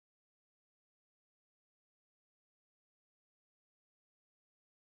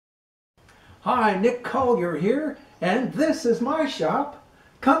Hi, Nick Collier here, and this is my shop.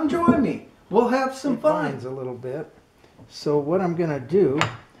 Come join me. We'll have some fun. A little bit. So what I'm going to do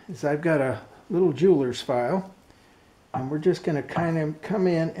is I've got a little jeweler's file, and we're just going to kind of come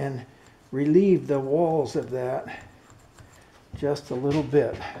in and relieve the walls of that just a little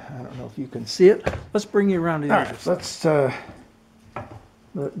bit. I don't know if you can see it. Let's bring you around to the other side.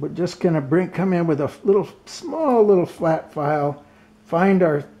 We're just going to come in with a small little flat file, find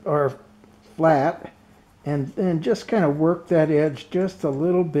our flat, and then just kind of work that edge just a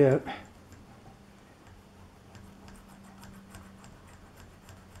little bit.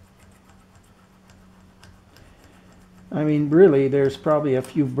 I mean, really, there's probably a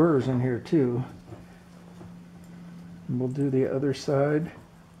few burrs in here too. And we'll do the other side.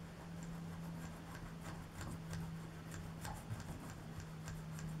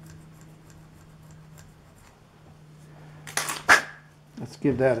 Let's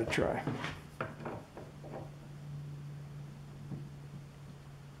give that a try.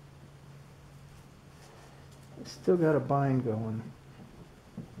 Still got a bind going.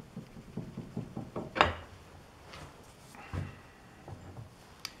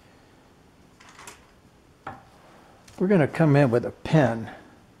 We're going to come in with a pen.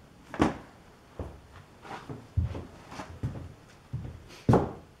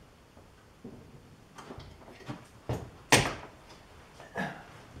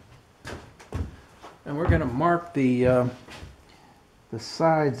 And we're going to mark the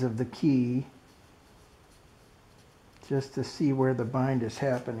sides of the key just to see where the bind is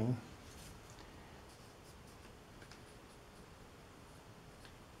happening.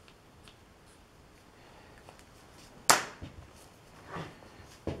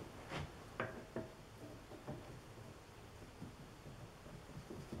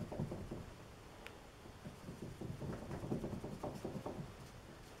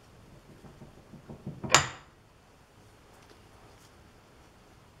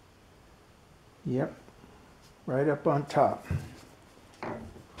 Yep, right up on top.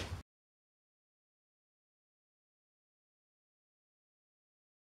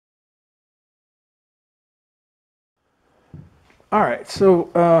 All right,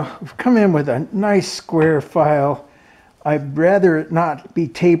 so we've come in with a nice square file. I'd rather it not be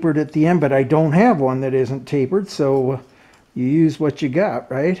tapered at the end, but I don't have one that isn't tapered, so you use what you got,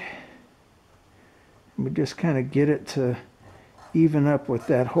 right? We just kind of get it to even up with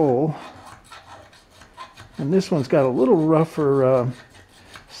that hole. And this one's got a little rougher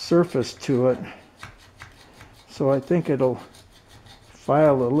surface to it, so I think it'll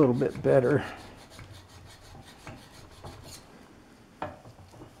file a little bit better.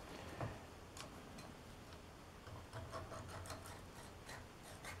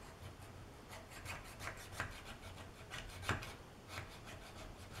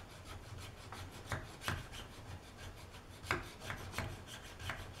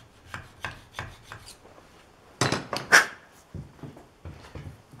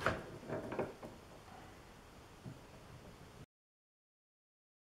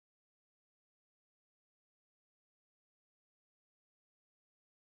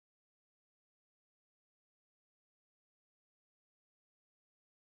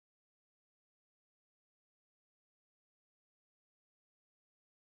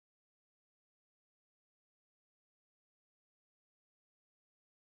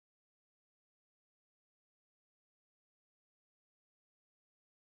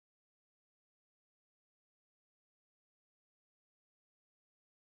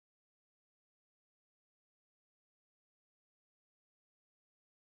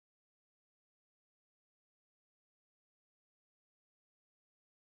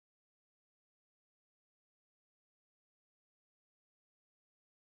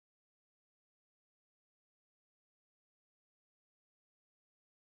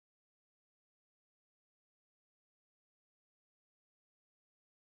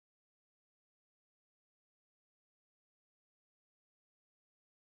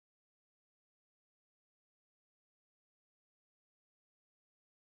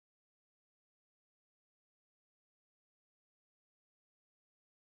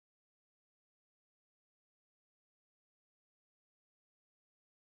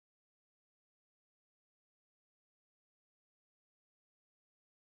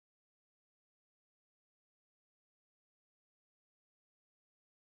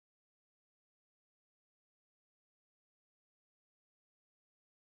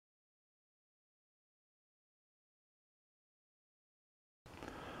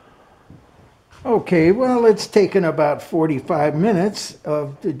 Okay, well, it's taken about 45 minutes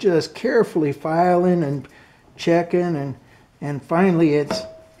of just carefully filing and checking, and finally it's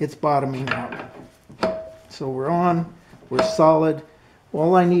it's bottoming out. So we're on, we're solid.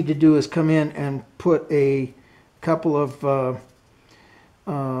 All I need to do is come in and put a couple of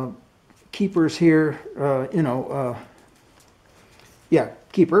keepers here,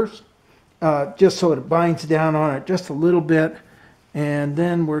 keepers, just so it binds down on it just a little bit. And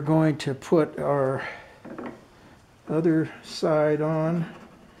then we're going to put our other side on,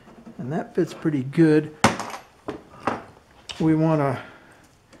 and that fits pretty good. We want to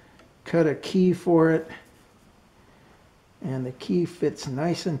cut a key for it, and the key fits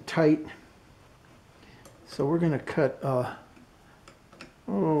nice and tight. So we're going to cut,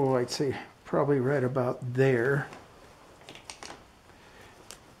 I'd say probably right about there.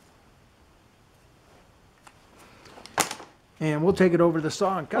 And we'll take it over to the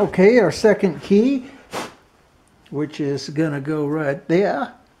saw and cut. Okay, our second key, which is going to go right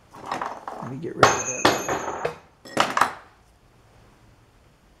there. Let me get rid of that.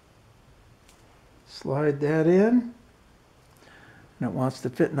 Slide that in. And it wants to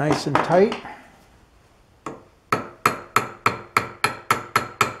fit nice and tight.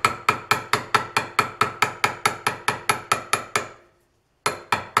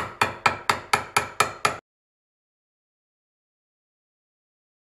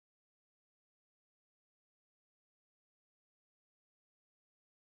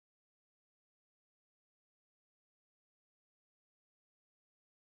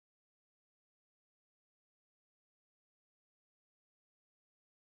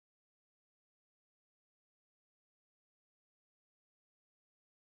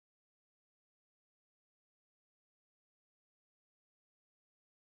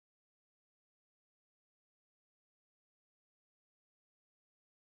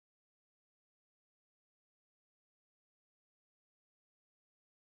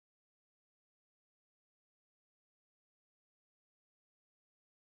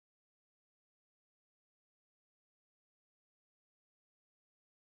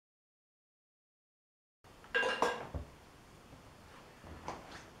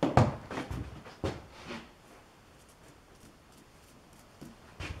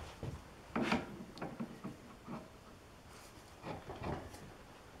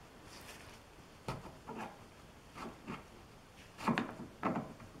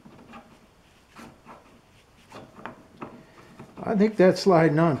 I think that's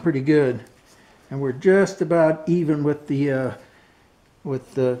sliding on pretty good, and we're just about even with the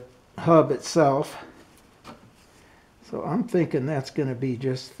hub itself. So I'm thinking that's going to be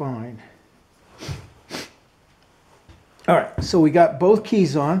just fine. All right, so we got both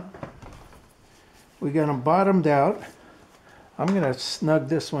keys on. We got them bottomed out. I'm going to snug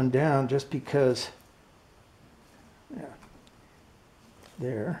this one down just because, yeah,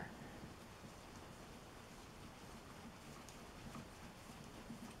 there.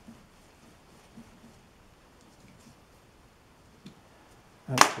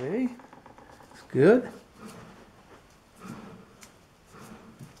 Okay, it's good.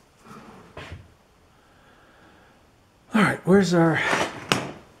 All right, where's our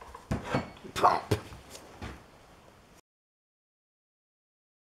pump?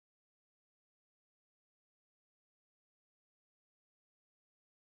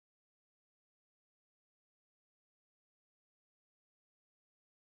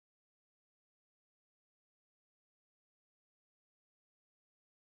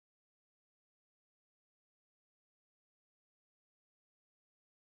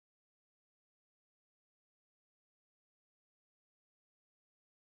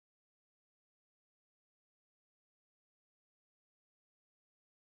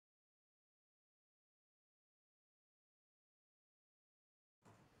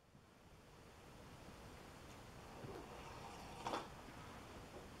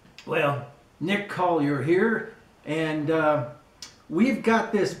 Well, Nick Collier here, and we've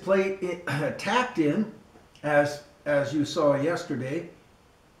got this plate tacked in, as you saw yesterday.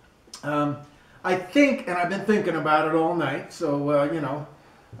 I think, and I've been thinking about it all night, so you know,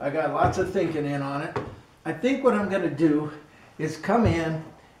 I got lots of thinking in on it. I think what I'm going to do is come in,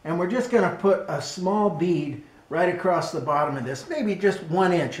 and we're just going to put a small bead right across the bottom of this, maybe just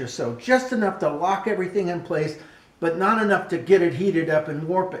 1 inch or so, just enough to lock everything in place, but not enough to get it heated up and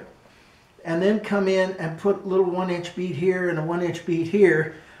warp it. And then come in and put a little 1 inch bead here and a 1 inch bead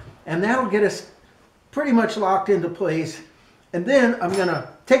here, and that'll get us pretty much locked into place. And then I'm going to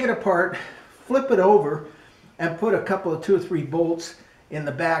take it apart, flip it over, and put a couple of 2 or 3 bolts in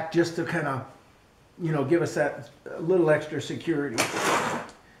the back just to kind of, you know, give us that little extra security.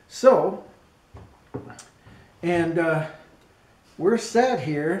 So, and we're set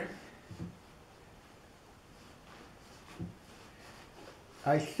here.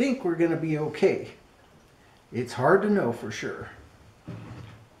 I think we're going to be okay. It's hard to know for sure.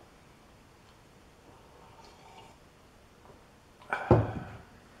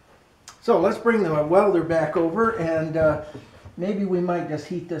 So let's bring the welder back over, and maybe we might just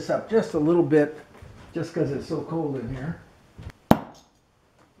heat this up just a little bit just because it's so cold in here.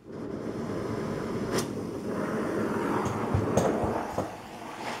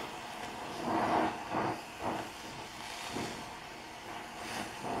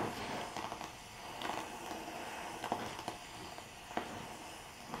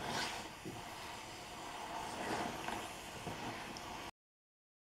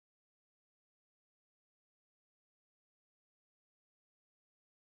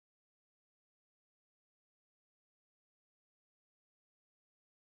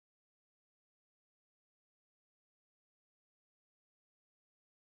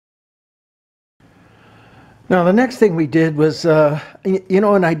 Now the next thing we did was,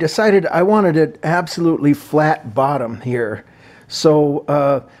 and I decided I wanted an absolutely flat bottom here.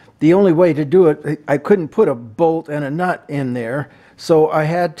 So the only way to do it, I couldn't put a bolt and a nut in there. So I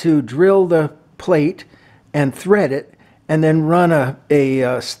had to drill the plate and thread it and then run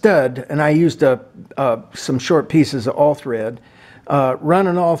a stud. And I used some short pieces of all thread. Run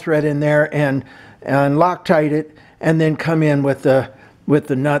an all thread in there and Loctite it, and then come in with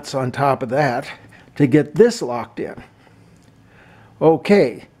the nuts on top of that to get this locked in.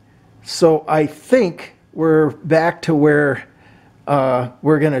 Okay, so I think we're back to where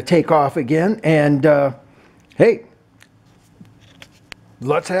we're going to take off again, and hey,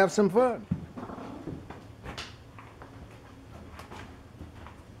 let's have some fun.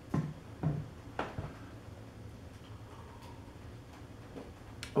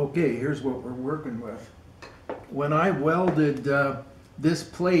 Okay, here's what we're working with. When I welded this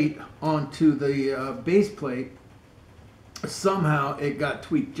plate onto the base plate, somehow it got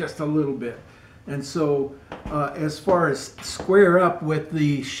tweaked just a little bit. And so as far as square up with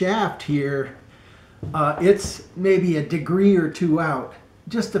the shaft here, it's maybe a degree or two out,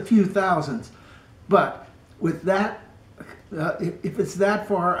 just a few thousandths. But with that, if it's that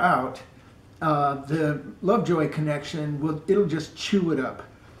far out, the Lovejoy connection, it'll just chew it up.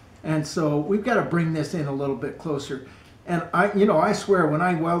 And so we've got to bring this in a little bit closer. And I swear when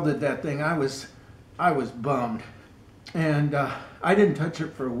I welded that thing, I was bummed. And I didn't touch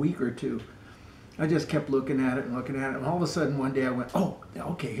it for a week or two. I just kept looking at it and looking at it. And all of a sudden one day I went, oh,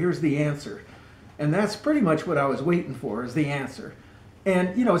 okay, here's the answer. And that's pretty much what I was waiting for, is the answer.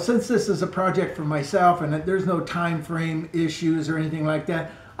 And since this is a project for myself and there's no time frame issues or anything like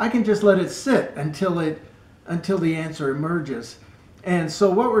that, I can just let it sit until the answer emerges. And so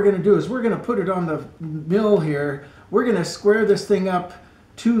what we're going to do is we're going to put it on the mill here. We're going to square this thing up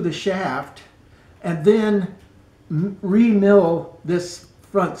to the shaft and then re-mill this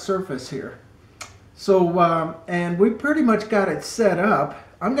front surface here. So, and we pretty much got it set up.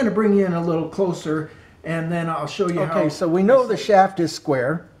 I'm going to bring you in a little closer and then I'll show you how. Okay, so we know the shaft is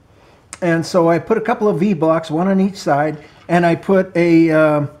square. And so I put a couple of V-blocks, one on each side, and I put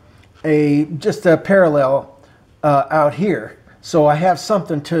just a parallel out here. So I have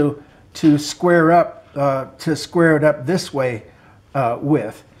something to square it up this way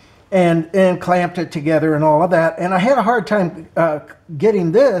with, and clamped it together and all of that. And I had a hard time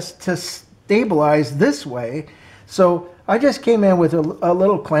getting this to stabilize this way, so I just came in with a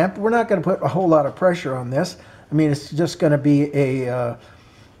little clamp. We're not going to put a whole lot of pressure on this. I mean, it's just going to be a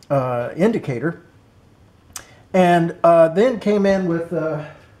indicator. And then came in with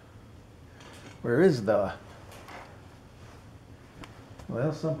where is the?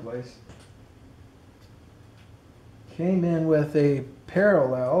 Well, someplace. Came in with a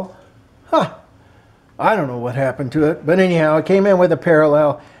parallel. Huh. I don't know what happened to it. But anyhow, I came in with a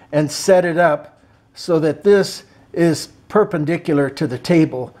parallel and set it up so that this is perpendicular to the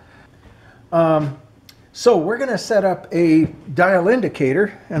table. So we're going to set up a dial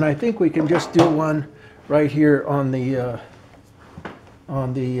indicator. And I think we can just do one right here on the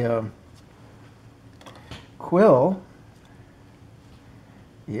quill.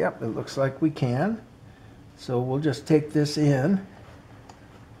 Yep, it looks like we can. So we'll just take this in.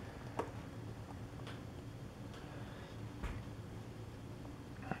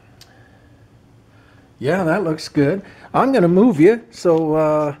 Yeah, that looks good. I'm going to move you,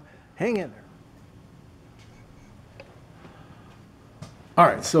 so hang in there. All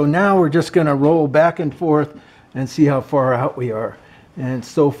right, so now we're just going to roll back and forth and see how far out we are. And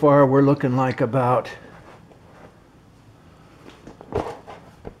so far we're looking like about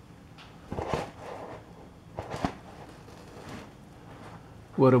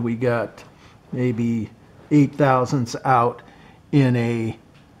what do we got? Maybe 8 thousandths out. in a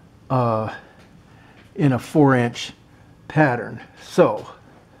 4-inch pattern. So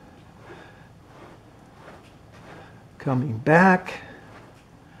coming back,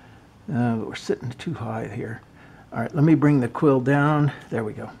 we're sitting too high here. All right, let me bring the quill down. There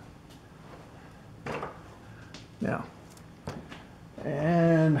we go. Now,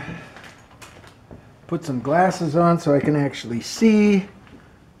 and put some glasses on so I can actually see.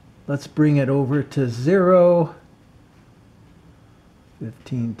 Let's bring it over to 0.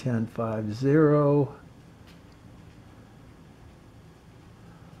 15, 10, 5, 0.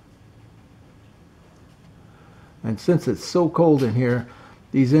 And since it's so cold in here,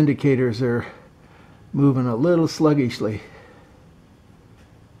 these indicators are moving a little sluggishly.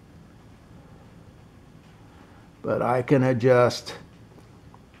 But I can adjust.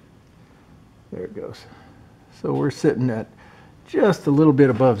 There it goes. So we're sitting at just a little bit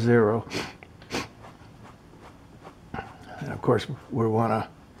above 0. And of course, we want to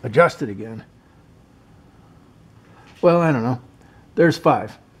adjust it again. Well, I don't know. There's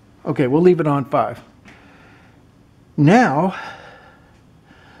 5. Okay, we'll leave it on 5. Now,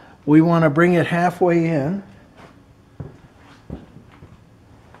 we want to bring it halfway in.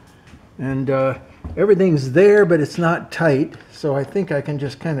 And everything's there, but it's not tight. So I think I can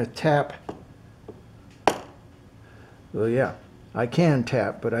just kind of tap. Well, yeah, I can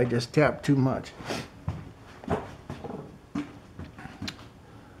tap, but I just tap too much.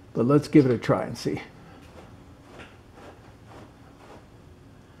 But let's give it a try and see.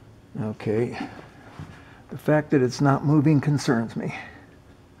 Okay. The fact that it's not moving concerns me.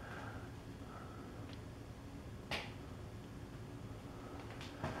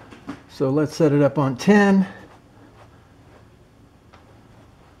 So let's set it up on 10.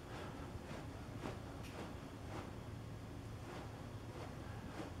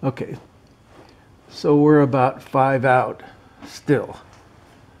 Okay. So we're about 5 out still.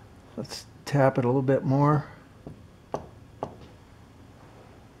 Let's tap it a little bit more.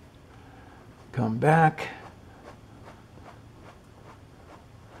 Come back.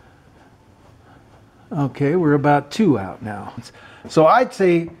 Okay, we're about 2 out now. So I'd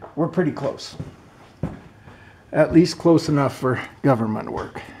say we're pretty close. At least close enough for government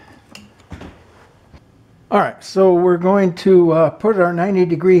work. All right, so we're going to put our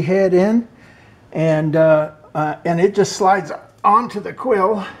 90-degree head in, and it just slides onto the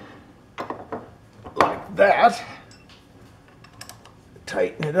quill like that.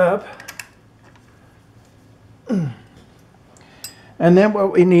 Tighten it up. And then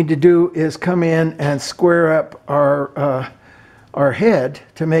what we need to do is come in and square up our head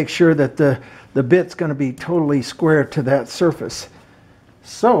to make sure that the bit's going to be totally square to that surface.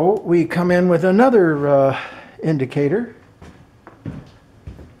 So we come in with another indicator.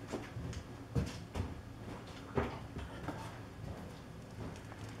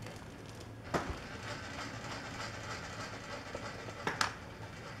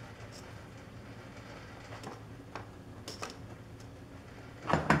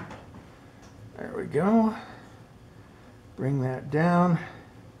 There we go. Bring that down.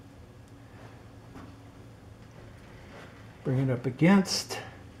 Bring it up against.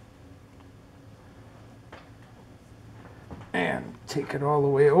 And take it all the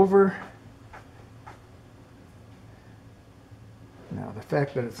way over. Now the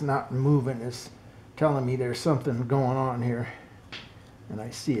fact that it's not moving is telling me there's something going on here. And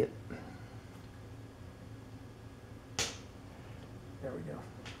I see it. There we go.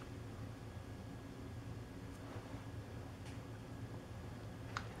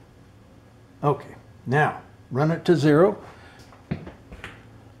 Okay, now run it to 0.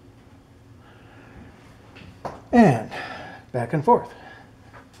 And back and forth.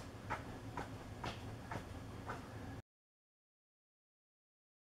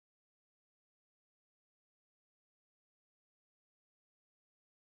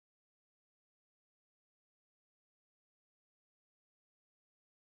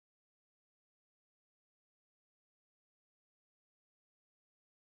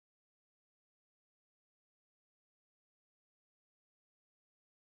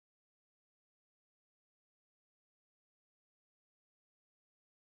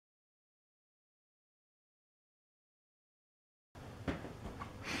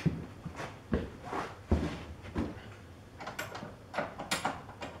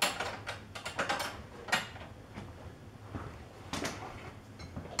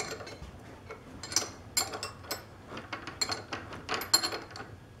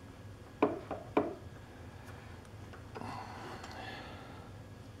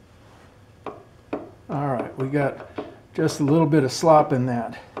 All right, we got just a little bit of slop in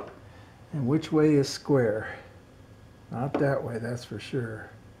that. And which way is square? Not that way, that's for sure.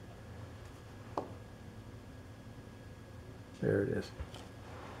 There it is.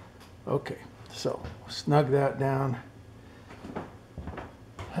 Okay, so snug that down.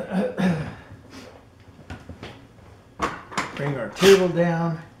 Bring our table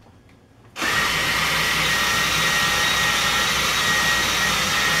down.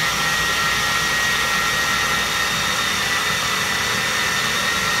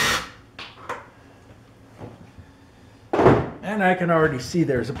 And I can already see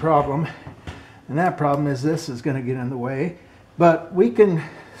there's a problem. And that problem is this is going to get in the way. But we can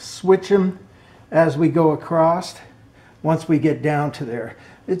switch them as we go across once we get down to there.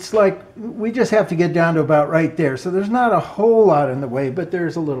 It's like we just have to get down to about right there. So there's not a whole lot in the way, but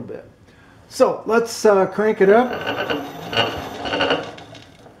there's a little bit. So let's crank it up.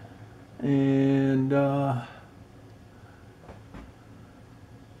 And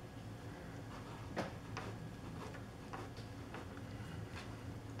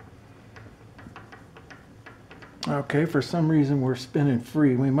okay, for some reason we're spinning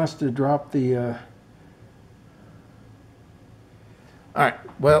free. We must have dropped the all right,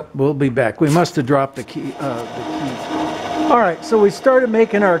 well, we'll be back. We must have dropped the key. All right, so we started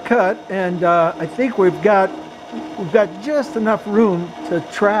making our cut, and I think we've got just enough room to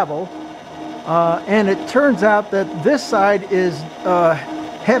travel. And it turns out that this side is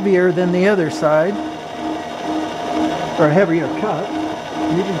heavier than the other side, or a heavier cut.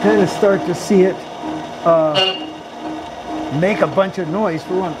 You can kind of start to see it make a bunch of noise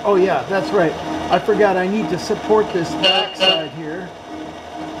for one. Oh yeah, that's right. I forgot I need to support this back side here.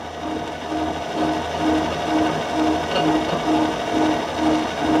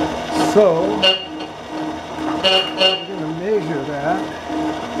 So, we're going to measure that.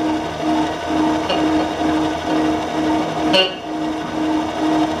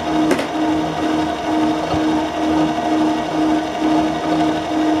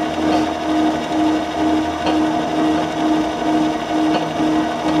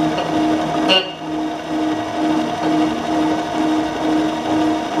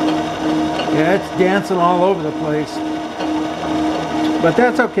 Yeah, it's dancing all over the place. But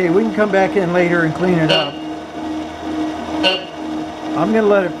that's okay, we can come back in later and clean it up. I'm going to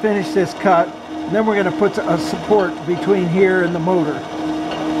let it finish this cut, and then we're going to put a support between here and the motor.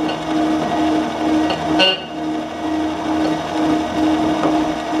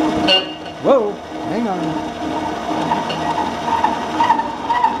 Whoa, hang on.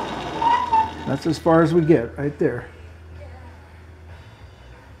 That's as far as we get, right there.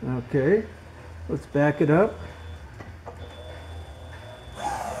 Okay, let's back it up.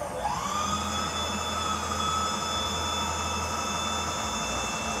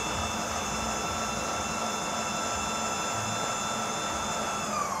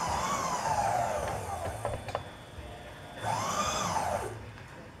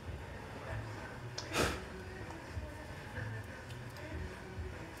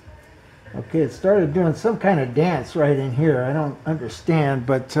 Okay, it started doing some kind of dance right in here. I don't understand,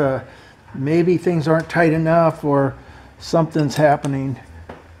 but maybe things aren't tight enough or something's happening.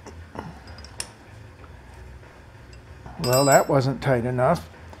 Well, that wasn't tight enough.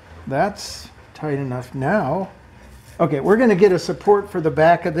 That's tight enough now. Okay, we're going to get a support for the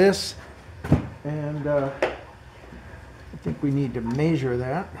back of this, and I think we need to measure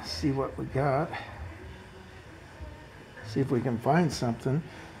that, see what we got. See if we can find something.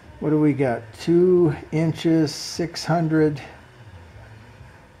 What do we got? 2 inches, 600,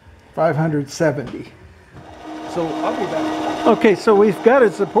 570. So I'll be back. Okay, so we've got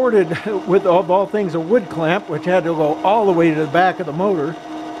it supported with, of all things, a wood clamp, which had to go all the way to the back of the motor.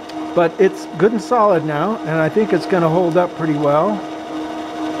 But it's good and solid now, and I think it's going to hold up pretty well.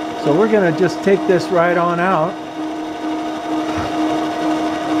 So we're going to just take this right on out.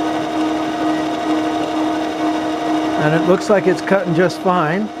 And it looks like it's cutting just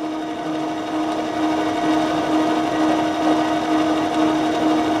fine.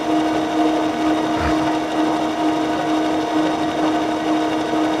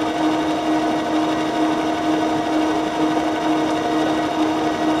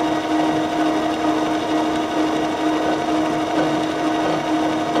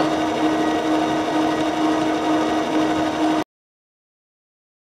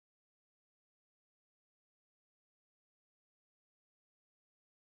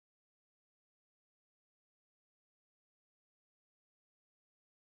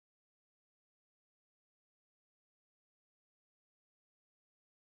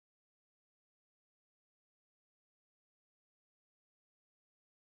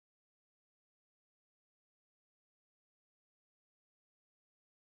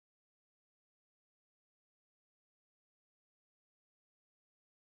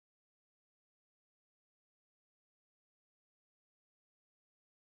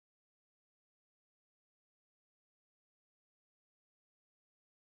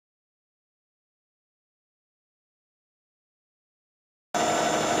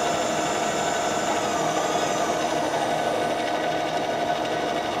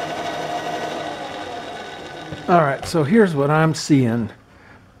 All right, so here's what I'm seeing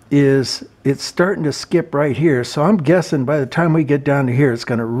is it's starting to skip right here. So I'm guessing by the time we get down to here, it's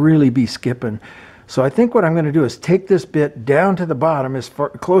going to really be skipping. So I think what I'm going to do is take this bit down to the bottom, as far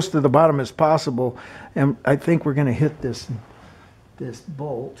close to the bottom as possible, and I think we're going to hit this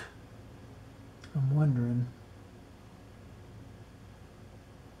bolt. I'm wondering.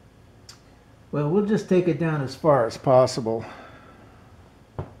 Well, we'll just take it down as far as possible.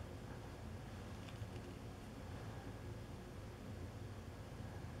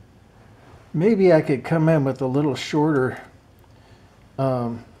 Maybe I could come in with a little shorter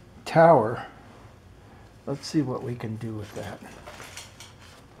tower. Let's see what we can do with that.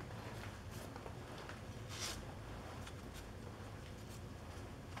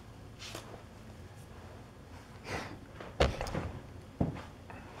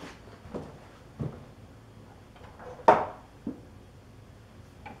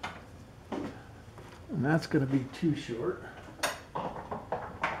 And that's going to be too short.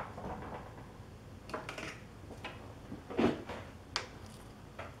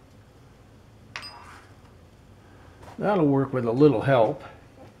 That'll work with a little help.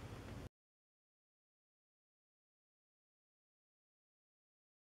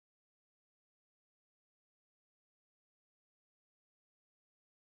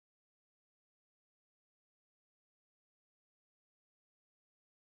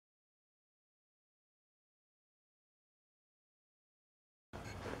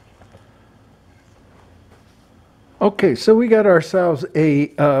 Okay, so we got ourselves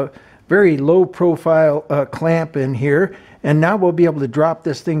a very low profile clamp in here, and now we'll be able to drop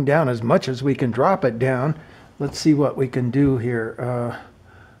this thing down as much as we can drop it down. Let's see what we can do here.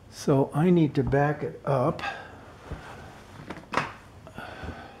 So I need to back it up.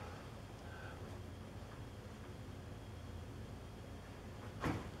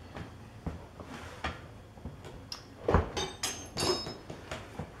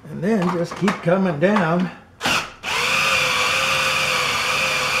 And then just keep coming down.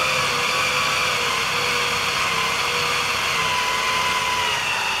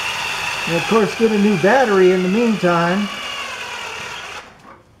 And of course, get a new battery in the meantime.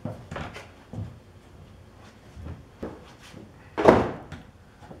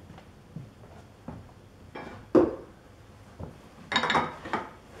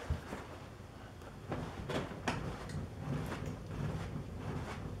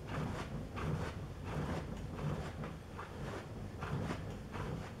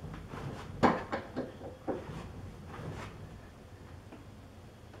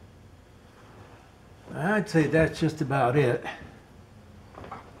 I'd say that's just about it.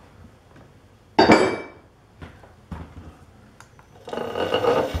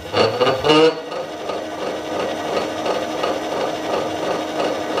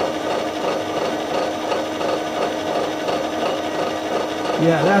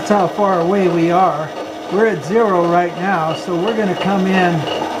 Yeah, that's how far away we are. We're at 0 right now, so we're going to come in.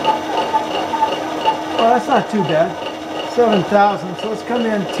 Well, that's not too bad. 7,000, so let's come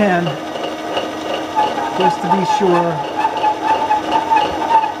in 10, just to be sure.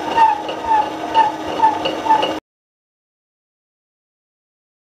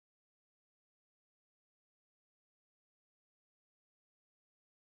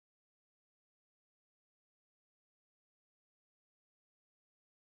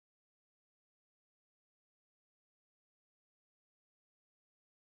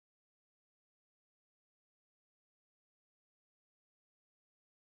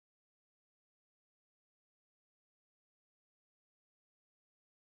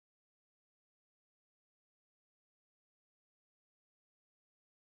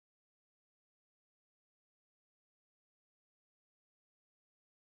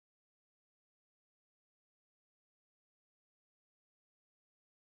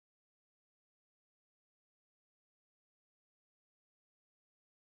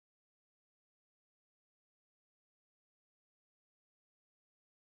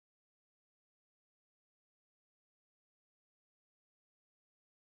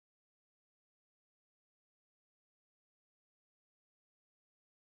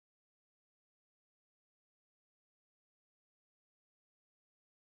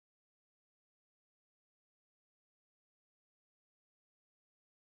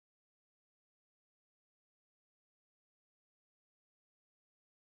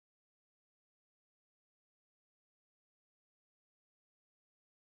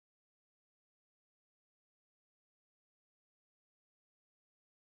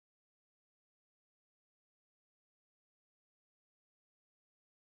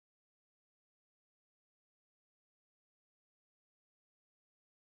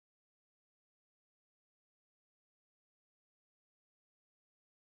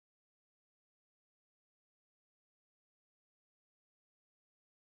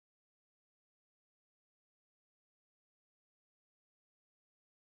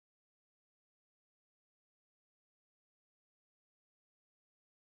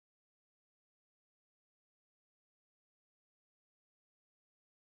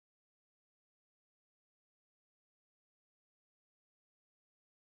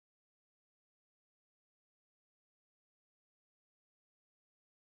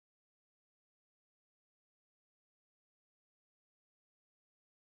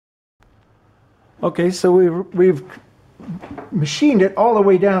 Okay, so we've machined it all the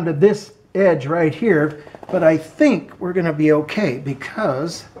way down to this edge right here, but I think we're going to be okay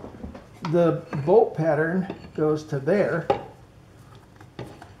because the bolt pattern goes to there.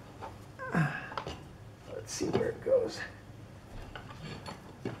 Let's see where it goes.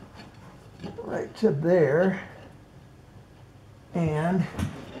 Right to there. And,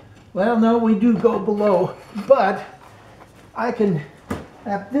 well, no, we do go below, but I can,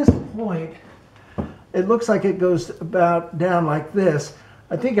 at this point, it looks like it goes about down like this.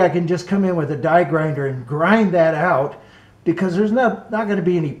 I think I can just come in with a die grinder and grind that out because there's not going to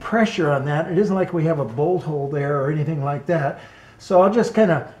be any pressure on that. It isn't like we have a bolt hole there or anything like that. So I'll just kind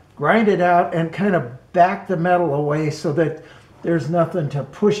of grind it out and kind of back the metal away so that there's nothing to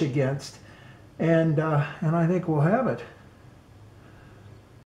push against. And I think we'll have it.